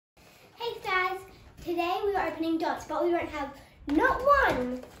Today we are opening dots, but we won't have not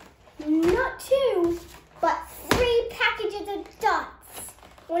one, not two, but 3 packages of dots.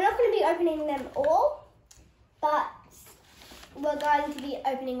 We're not going to be opening them all, but we're going to be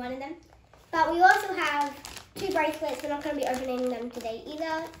opening one of them. But we also have 2 bracelets. We're not going to be opening them today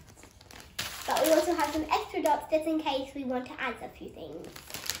either. But we also have some extra dots just in case we want to add a few things.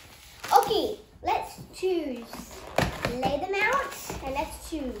 Okay, let's choose. Lay them out and let's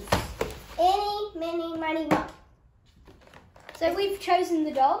choose. Any, many, money, mo. So we've chosen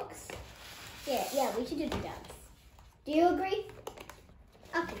the dogs. Yeah, we should do the dogs. Do you agree?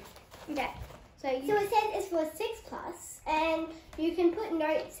 Okay. So it says it's for 6+, and you can put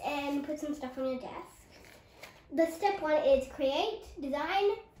notes and put some stuff on your desk. The step 1 is create,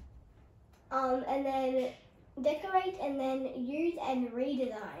 design, and then decorate, and then use and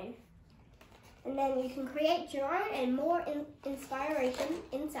redesign. And then you can create your own and more inspiration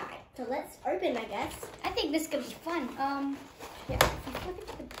inside. So let's open, I guess. I think this is gonna be fun. Yeah, flip it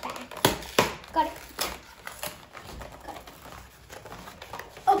to the back. Got it.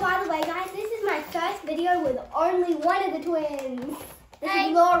 Oh, by the way, guys, this is my first video with only one of the twins. This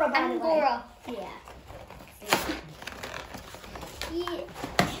is Laura, by the way. Laura. Yeah.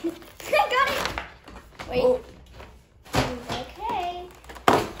 I got it. Wait. Oh. Okay.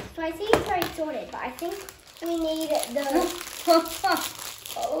 So I see it's very sorted, but I think we need the.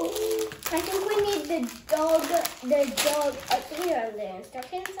 Oh. I think we need the dog. Here are the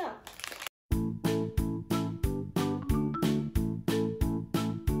instructions.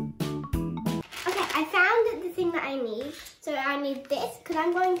 Okay, I found the thing that I need. So I need this because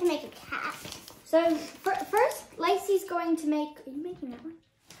I'm going to make a cat. So first, Lacey's going to make. Are you making that one?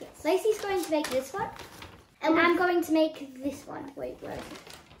 Yes. Lacey's going to make this one, and I'm going to make this one. Wait, where is it?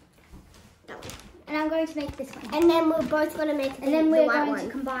 That one. And I'm going to make this one. And then we're both going to make and then we're going one. to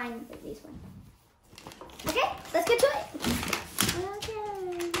combine these one. Okay, let's get to it. Okay.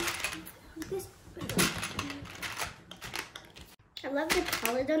 This. I love the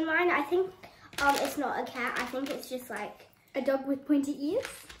colors on mine. I think it's not a cat. I think it's just like a dog with pointy ears.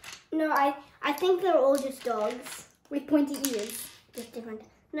 No, I think they're all just dogs with pointy ears. Just different.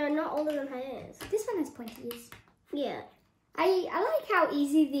 No, not all of them have ears. This one has pointy ears. Yeah. I like how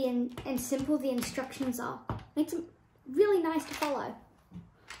easy and simple the instructions are. Makes them really nice to follow.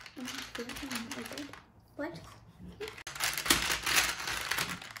 What?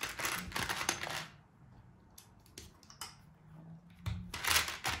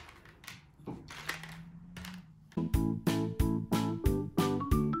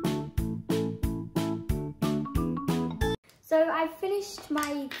 So I finished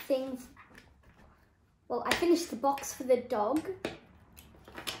my thing. Well, I finished the box for the dog.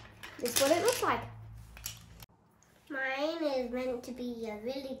 This is what it looks like. Mine is meant to be a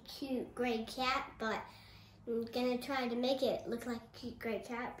really cute grey cat, but I'm gonna try to make it look like a cute grey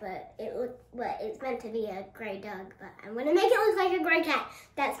cat, but it's meant to be a grey dog, but I'm gonna make it look like a grey cat.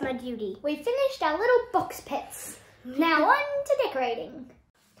 That's my duty. We finished our little box pets. Now on to decorating.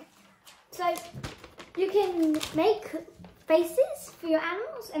 So you can make faces for your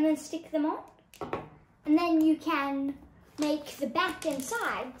animals and then stick them on. And then you can make the back and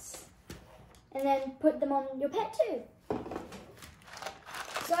sides and then put them on your pet too.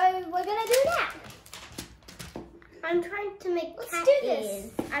 So we're gonna do that. I'm trying to make cat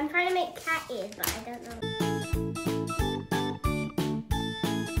ears. I'm trying to make cat ears, but I don't know.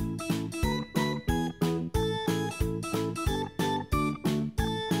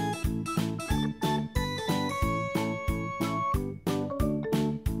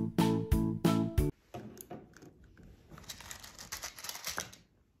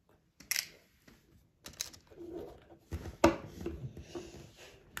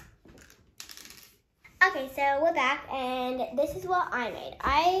 Okay, so we're back, and this is what I made.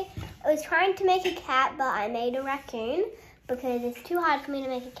 I was trying to make a cat, but I made a raccoon because it's too hard for me to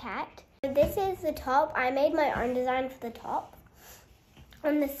make a cat. This is the top. I made my own design for the top.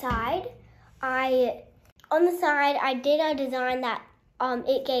 On the side, I did a design that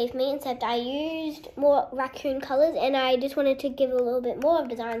it gave me, except I used more raccoon colors, and I just wanted to give a little bit more of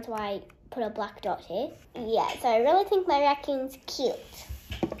design, so I put a black dot here. Yeah, so I really think my raccoon's cute.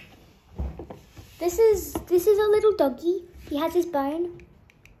 This is a little doggy. He has his bone.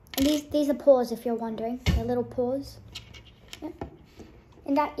 And these are paws, if you're wondering. They're little paws. Yep.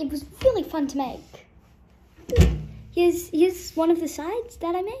 And it was really fun to make. Here's one of the sides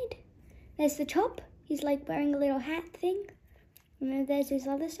that I made. There's the top. He's like wearing a little hat thing. And then there's his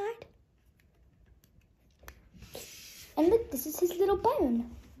other side. And look, this is his little bone.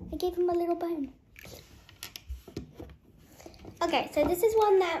 I gave him a little bone. Okay, so this is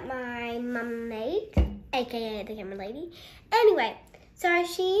one that my mum made, aka the camera lady. Anyway, so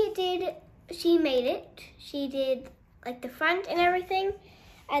she made it. She did like the front and everything,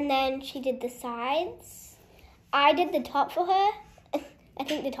 and then she did the sides. I did the top for her. I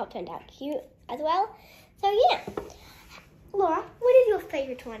think the top turned out cute as well. So yeah. Laura, what is your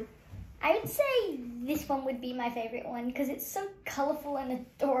favorite one? I would say this one would be my favorite one because it's so colourful and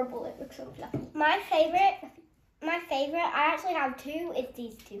adorable. It looks so fluffy. My favorite, I actually have two. It's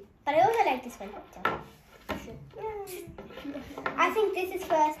these two. But I also like this one. I think this is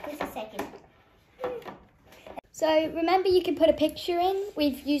first, this is second. So remember, you can put a picture in.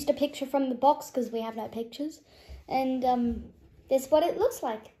 We've used a picture from the box because we have no pictures. And this is what it looks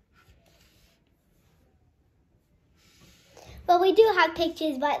like. Well, we do have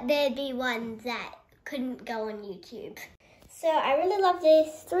pictures, but there'd be ones that couldn't go on YouTube. So I really love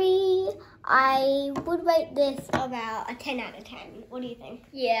this 3. I would rate this about a 10 out of 10. What do you think?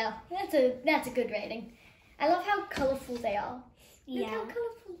 Yeah, that's a good rating. I love how colourful they are. Yeah. Look how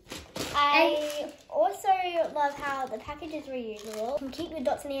colourful. I also love how the package is reusable. You can keep your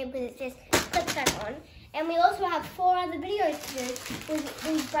dots in here because it just clips that on. And we also have 4 other videos to do with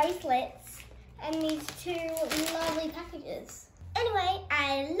these bracelets and these 2 lovely packages. Anyway,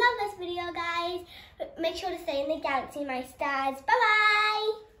 I love this video, guys. Make sure to stay in the galaxy, my stars. Bye-bye!